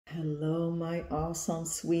Hello, my awesome,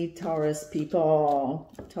 sweet Taurus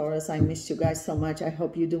people. Taurus, I missed you guys so much. I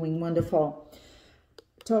hope you're doing wonderful.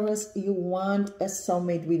 Taurus, you want a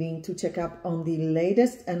soulmate reading to check up on the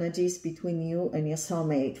latest energies between you and your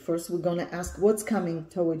soulmate. First, we're going to ask what's coming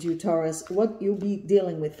towards you, Taurus, what you'll be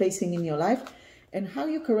dealing with, facing in your life, and how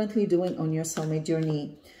you're currently doing on your soulmate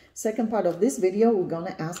journey. Second part of this video, we're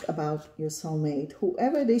going to ask about your soulmate.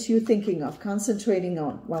 Whoever it is you're thinking of, concentrating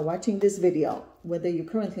on while watching this video, whether you're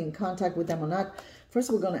currently in contact with them or not.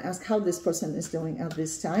 First, we're going to ask how this person is doing at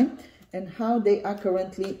this time and how they are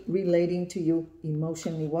currently relating to you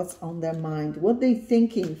emotionally, what's on their mind, what they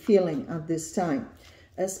thinking, feeling at this time,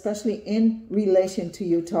 especially in relation to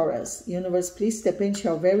you, Taurus. Universe, please step in,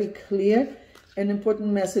 show very clear and important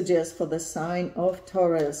messages for the sign of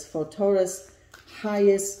Taurus, for Taurus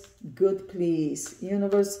highest good, please.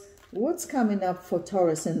 Universe, what's coming up for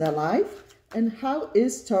Taurus in their life, and how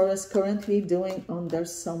is Taurus currently doing on their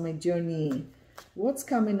soulmate journey? What's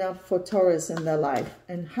coming up for Taurus in their life,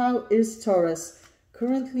 and how is Taurus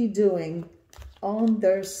currently doing on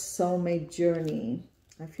their soulmate journey?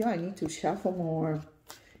 I feel I need to shuffle more.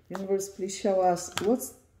 Universe, please show us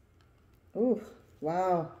what's... Oh,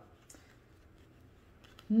 wow.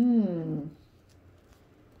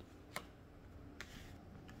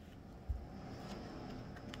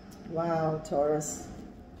 Wow, Taurus.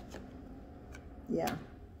 Yeah.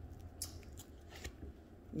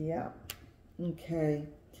 Okay.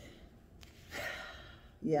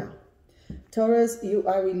 Yeah. Taurus, you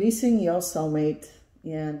are releasing your soulmate.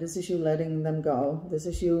 Yeah, this is you letting them go. This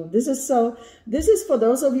is you. This is for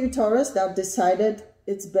those of you, Taurus, that decided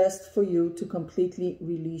it's best for you to completely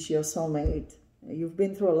release your soulmate. You've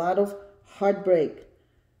been through a lot of heartbreak,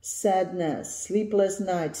 sadness, sleepless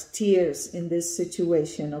nights, tears in this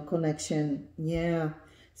situation or connection. Yeah.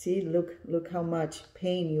 See, look how much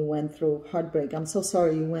pain you went through, heartbreak. I'm so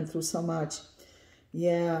sorry you went through so much.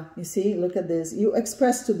 Yeah, you see, look at this. You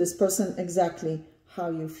express to this person exactly how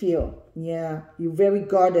you feel. Yeah, you're very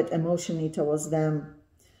guarded emotionally towards them.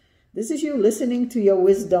 This is you listening to your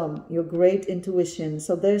wisdom, your great intuition.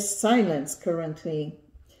 So there's silence currently.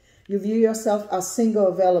 You view yourself as single,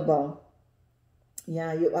 available.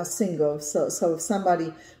 Yeah, you are single. So if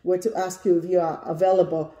somebody were to ask you if you are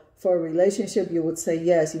available for a relationship, you would say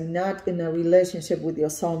yes. You're not in a relationship with your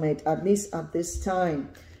soulmate, at least at this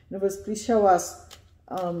time. Universe, please show us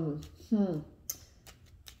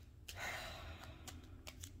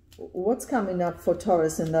what's coming up for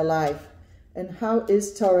Taurus in their life, and how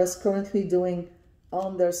is Taurus currently doing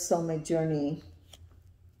on their soulmate journey.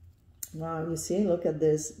 Wow, you see, look at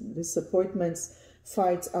this. Disappointments,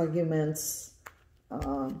 fights, arguments.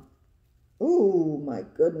 Oh my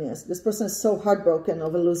goodness, this person is so heartbroken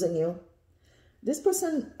over losing you. This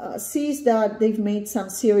person sees that they've made some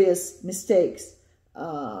serious mistakes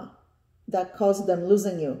that caused them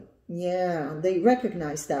losing you. Yeah, they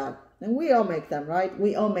recognize that. And we all make them, right?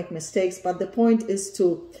 We all make mistakes, but the point is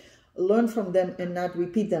to learn from them and not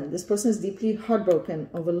repeat them. This person is deeply heartbroken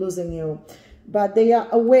over losing you, but they are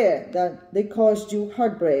aware that they caused you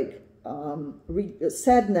heartbreak,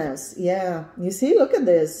 sadness. Yeah, you see, look at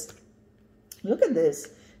this. Look at this.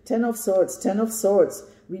 10 of Swords, 10 of Swords,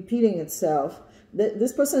 repeating itself.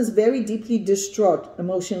 This person is very deeply distraught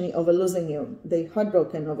emotionally over losing you. They're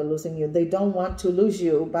heartbroken over losing you. They don't want to lose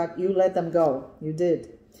you, but you let them go. You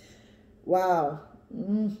did. Wow.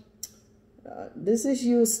 This is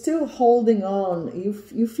you still holding on.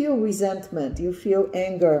 You feel resentment. You feel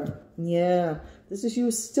anger. Yeah. This is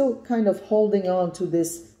you still kind of holding on to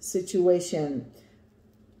this situation.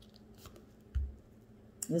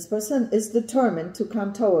 This person is determined to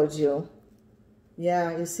come towards you.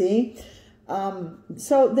 Yeah, you see?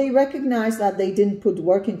 So they recognize that they didn't put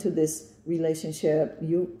work into this relationship.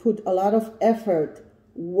 You put a lot of effort,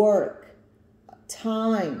 work,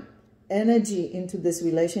 time, energy into this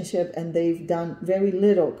relationship, and they've done very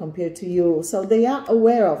little compared to you. So they are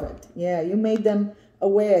aware of it. Yeah, you made them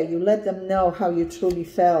aware. You let them know how you truly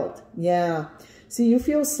felt. Yeah. See, you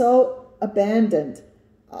feel so abandoned,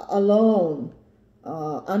 alone,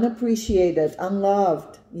 unappreciated,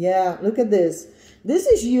 unloved. Yeah, look at this. This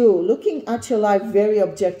is you looking at your life very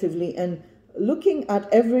objectively and looking at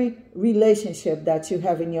every relationship that you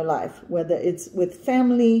have in your life, whether it's with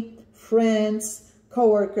family, friends,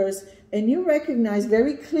 co-workers, and you recognize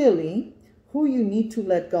very clearly who you need to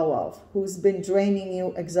let go of, who's been draining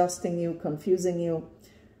you, exhausting you, confusing you,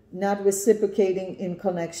 not reciprocating in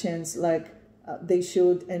connections like they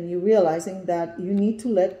should, and you realizing that you need to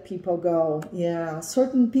let people go. Yeah,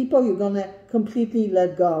 certain people you're gonna completely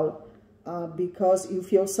let go because you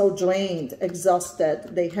feel so drained, exhausted.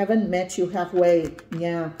 They haven't met you halfway.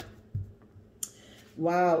 Yeah.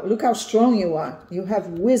 Wow, look how strong you are. You have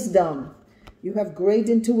wisdom. You have great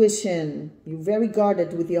intuition. You're very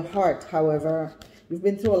guarded with your heart, however. You've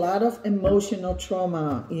been through a lot of emotional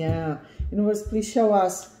trauma. Yeah. Universe, please show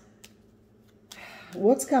us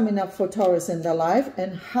what's coming up for Taurus in their life,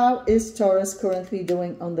 and how is Taurus currently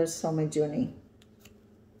doing on their soulmate journey.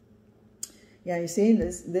 Yeah, you see,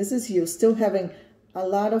 this is you still having a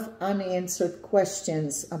lot of unanswered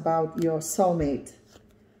questions about your soulmate.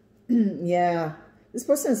 Yeah, this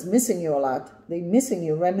person is missing you a lot. They're missing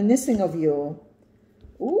you, reminiscing of you.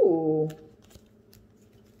 Ooh.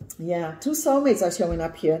 Yeah, two soulmates are showing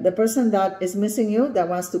up here. The person that is missing you, that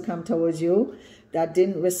wants to come towards you, that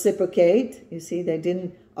didn't reciprocate. You see, they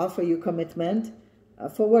didn't offer you commitment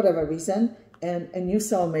for whatever reason. And a new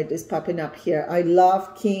soulmate is popping up here. I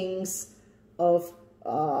love Kings of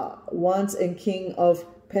Wands and King of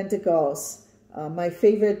Pentacles. My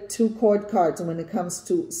favorite two court cards when it comes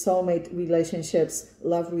to soulmate relationships,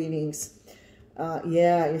 love readings.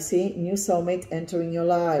 Yeah, you see, new soulmate entering your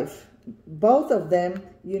life. Both of them,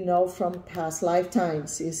 you know, from past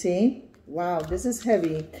lifetimes, you see. Wow, this is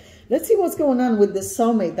heavy. Let's see what's going on with the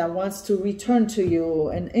soulmate that wants to return to you,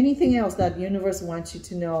 and anything else that universe wants you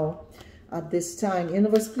to know at this time.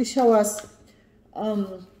 Universe, please show us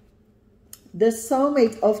the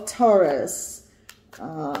soulmate of Taurus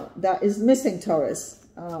that is missing Taurus.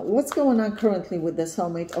 What's going on currently with the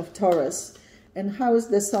soulmate of Taurus, and how is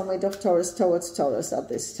the soulmate of Taurus towards Taurus at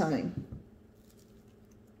this time?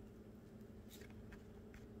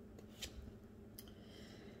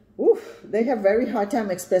 Oof, they have very hard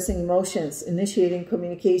time expressing emotions, initiating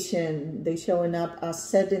communication. They showing up as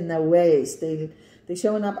set in their ways. They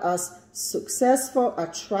showing up as successful,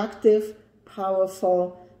 attractive,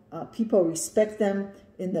 powerful. People respect them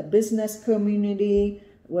in the business community,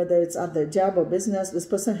 whether it's at their job or business. This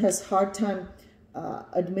person has hard time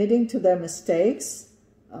admitting to their mistakes.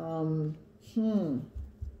 They're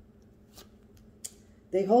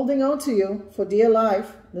holding on to you for dear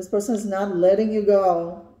life. This person is not letting you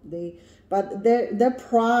go. But their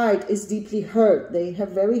pride is deeply hurt. They have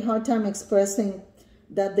very hard time expressing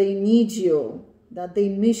that they need you, that they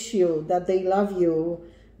miss you, that they love you.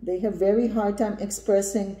 They have very hard time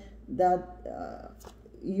expressing that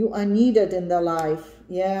you are needed in their life.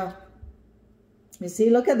 Yeah. You see,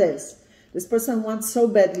 look at this. This person wants so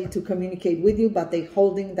badly to communicate with you, but they're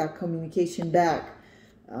holding that communication back.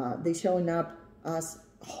 They're showing up as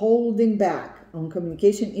holding back on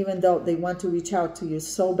communication, even though they want to reach out to you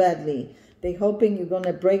so badly. They're hoping you're going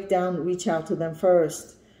to break down, reach out to them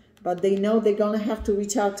first. But they know they're going to have to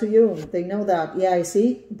reach out to you. They know that. Yeah, I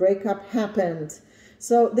see. Breakup happened.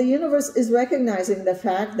 So the universe is recognizing the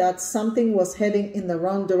fact that something was heading in the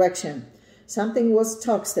wrong direction. Something was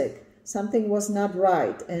toxic. Something was not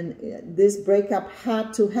right. And this breakup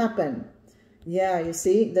had to happen. Yeah, you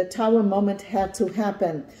see, the Tower moment had to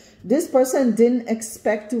happen. This person didn't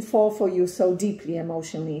expect to fall for you so deeply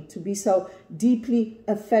emotionally, to be so deeply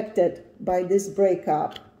affected by this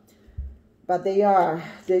breakup. But they are.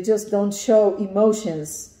 They just don't show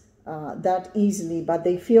emotions that easily, but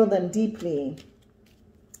they feel them deeply.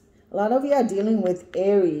 A lot of you are dealing with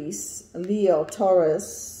Aries, Leo,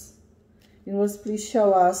 Taurus. Universe, please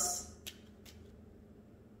show us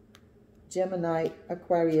Gemini,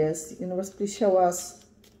 Aquarius. Universe, please show us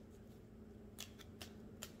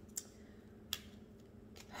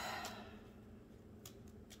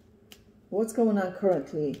what's going on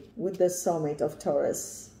currently with the soulmate of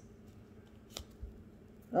Taurus.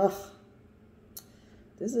 Ugh,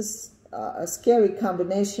 this is a scary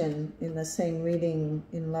combination in the same reading,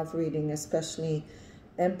 in love reading, especially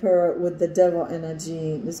Emperor with the Devil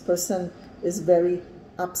energy. This person is very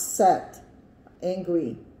upset,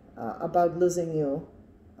 angry about losing you.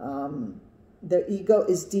 Their ego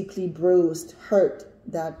is deeply bruised, hurt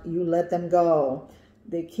that you let them go.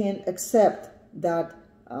 They can't accept that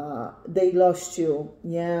they lost you.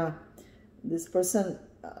 Yeah, this person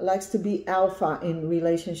likes to be alpha in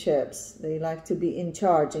relationships. They like to be in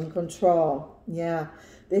charge, in control. Yeah,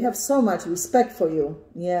 they have so much respect for you.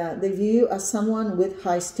 Yeah, they view you as someone with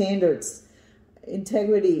high standards,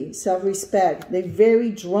 integrity, self-respect. They're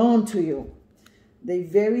very drawn to you. They're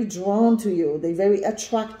very drawn to you. They're very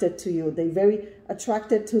attracted to you. They're very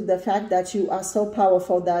attracted to the fact that you are so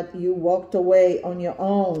powerful that you walked away on your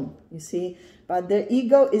own, you see. But their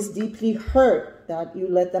ego is deeply hurt that you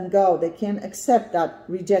let them go. They can't accept that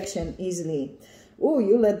rejection easily. Oh,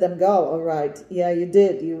 you let them go. All right. Yeah, you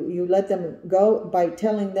did. You let them go by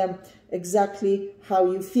telling them exactly how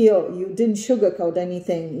you feel. You didn't sugarcoat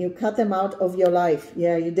anything. You cut them out of your life.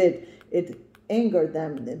 Yeah, you did. It angered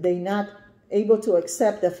them. They're not able to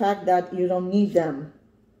accept the fact that you don't need them.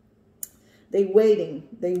 They're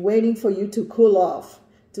waiting for you to cool off,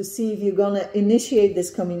 to see if you're going to initiate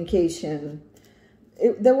this communication.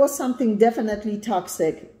 There was something definitely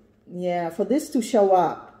toxic. Yeah, for this to show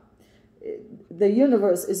up, the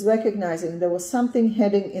universe is recognizing there was something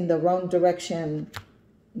heading in the wrong direction.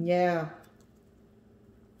 Yeah.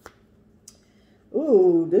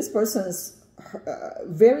 Ooh, this person's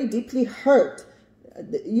very deeply hurt.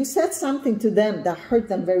 You said something to them that hurt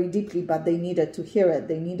them very deeply, but they needed to hear it.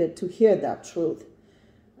 They needed to hear that truth.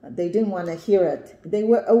 They didn't want to hear it. They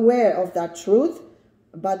were aware of that truth,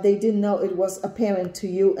 but they didn't know it was apparent to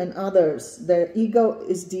you and others. Their ego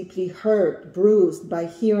is deeply hurt, bruised by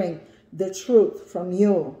hearing the truth from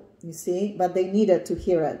you, you see? But they needed to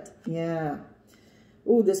hear it. Yeah.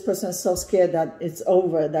 Ooh, this person is so scared that it's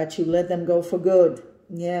over, that you let them go for good.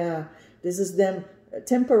 Yeah. This is them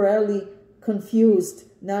temporarily confused,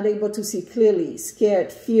 not able to see clearly,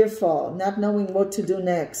 scared, fearful, not knowing what to do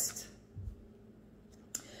next.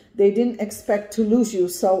 They didn't expect to lose you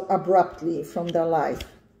so abruptly from their life.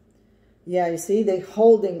 Yeah, you see, they're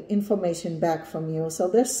holding information back from you. So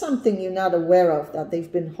there's something you're not aware of that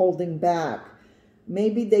they've been holding back.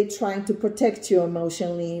 Maybe they're trying to protect you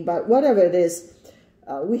emotionally, but whatever it is,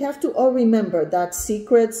 we have to all remember that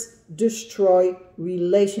secrets destroy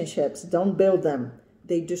relationships. Don't build them.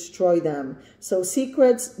 They destroy them. So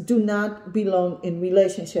secrets do not belong in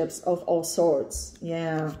relationships of all sorts.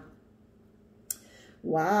 Yeah.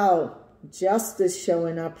 Wow. Justice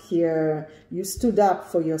showing up here. You stood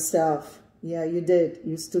up for yourself. Yeah, you did.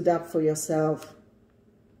 You stood up for yourself.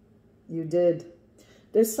 You did.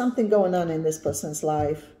 There's something going on in this person's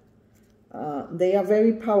life. They are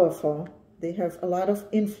very powerful. They have a lot of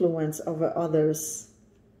influence over others.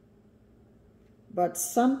 But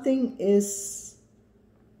something is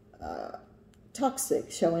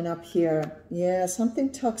toxic showing up here. Yeah,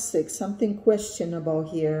 something toxic, something questionable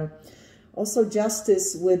here. Also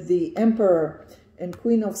justice with the Emperor and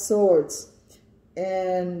Queen of Swords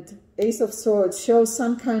and Ace of Swords shows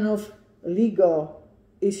some kind of legal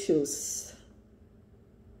issues.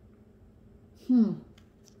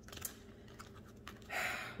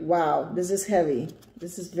 Wow, this is heavy.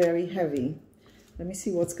 This is very heavy. Let me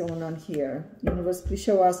see what's going on here. Universe, please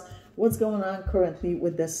show us what's going on currently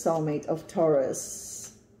with the soulmate of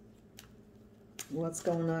Taurus. What's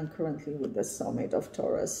going on currently with the soulmate of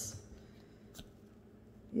Taurus?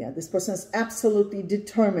 Yeah, this person is absolutely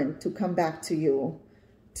determined to come back to you,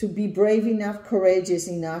 to be brave enough, courageous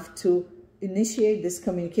enough to initiate this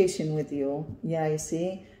communication with you. Yeah, you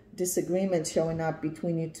see, disagreements showing up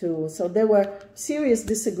between you two. So there were serious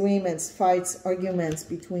disagreements, fights, arguments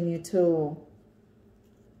between you two.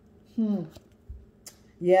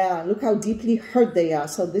 Yeah, look how deeply hurt they are.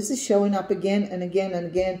 So this is showing up again and again and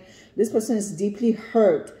again. This person is deeply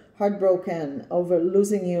hurt, heartbroken over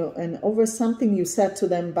losing you and over something you said to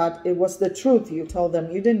them, but it was the truth you told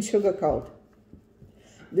them. You didn't sugarcoat.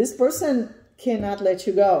 This person cannot let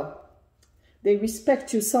you go. They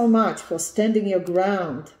respect you so much for standing your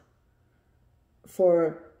ground,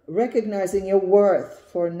 for recognizing your worth,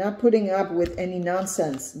 for not putting up with any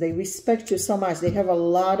nonsense. They respect you so much. They have a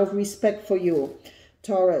lot of respect for you,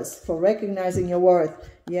 Taurus, for recognizing your worth.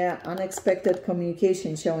 Yeah, unexpected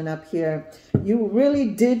communication showing up here. You really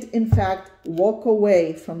did, in fact, walk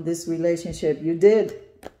away from this relationship. You did.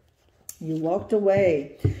 You walked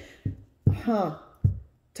away.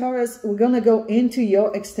 Taurus, we're going to go into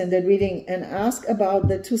your extended reading and ask about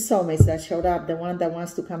the two soulmates that showed up. The one that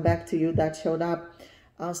wants to come back to you that showed up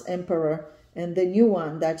as Emperor, and the new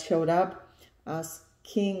one that showed up as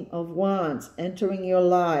King of Wands entering your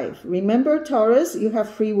life. Remember, Taurus, you have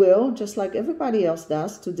free will, just like everybody else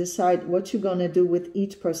does, to decide what you're going to do with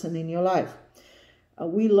each person in your life.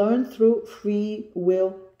 We learn through free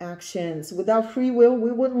will actions. Without free will,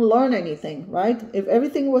 we wouldn't learn anything, right? If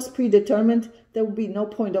everything was predetermined, there would be no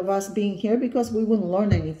point of us being here because we wouldn't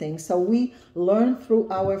learn anything. So we learn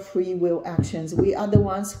through our free will actions. We are the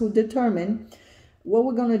ones who determine what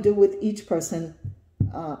we're going to do with each person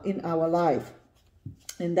in our life.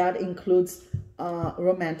 And that includes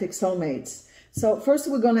romantic soulmates. So first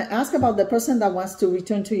we're going to ask about the person that wants to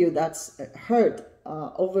return to you, that's hurt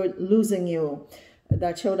over losing you,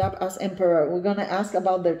 that showed up as Emperor. We're going to ask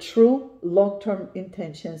about their true long-term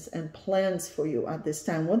intentions and plans for you at this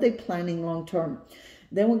time. What they're planning long-term.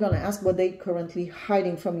 Then we're going to ask what they're currently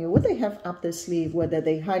hiding from you, what they have up their sleeve, whether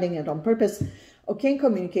they're hiding it on purpose or can't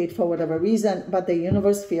communicate for whatever reason, but the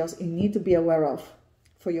universe feels you need to be aware of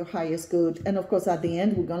for your highest good. And of course, at the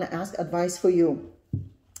end, we're going to ask advice for you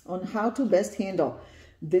on how to best handle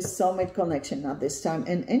this soulmate connection at this time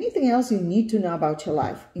and anything else you need to know about your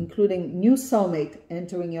life, including new soulmate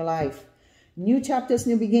entering your life. New chapters,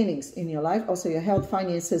 new beginnings in your life. Also your health,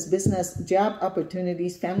 finances, business, job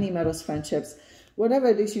opportunities, family matters, friendships. Whatever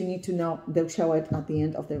it is you need to know, they'll show it at the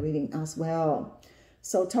end of the reading as well.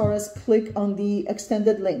 So Taurus, click on the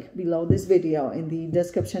extended link below this video in the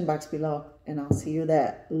description box below, and I'll see you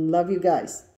there. Love you guys.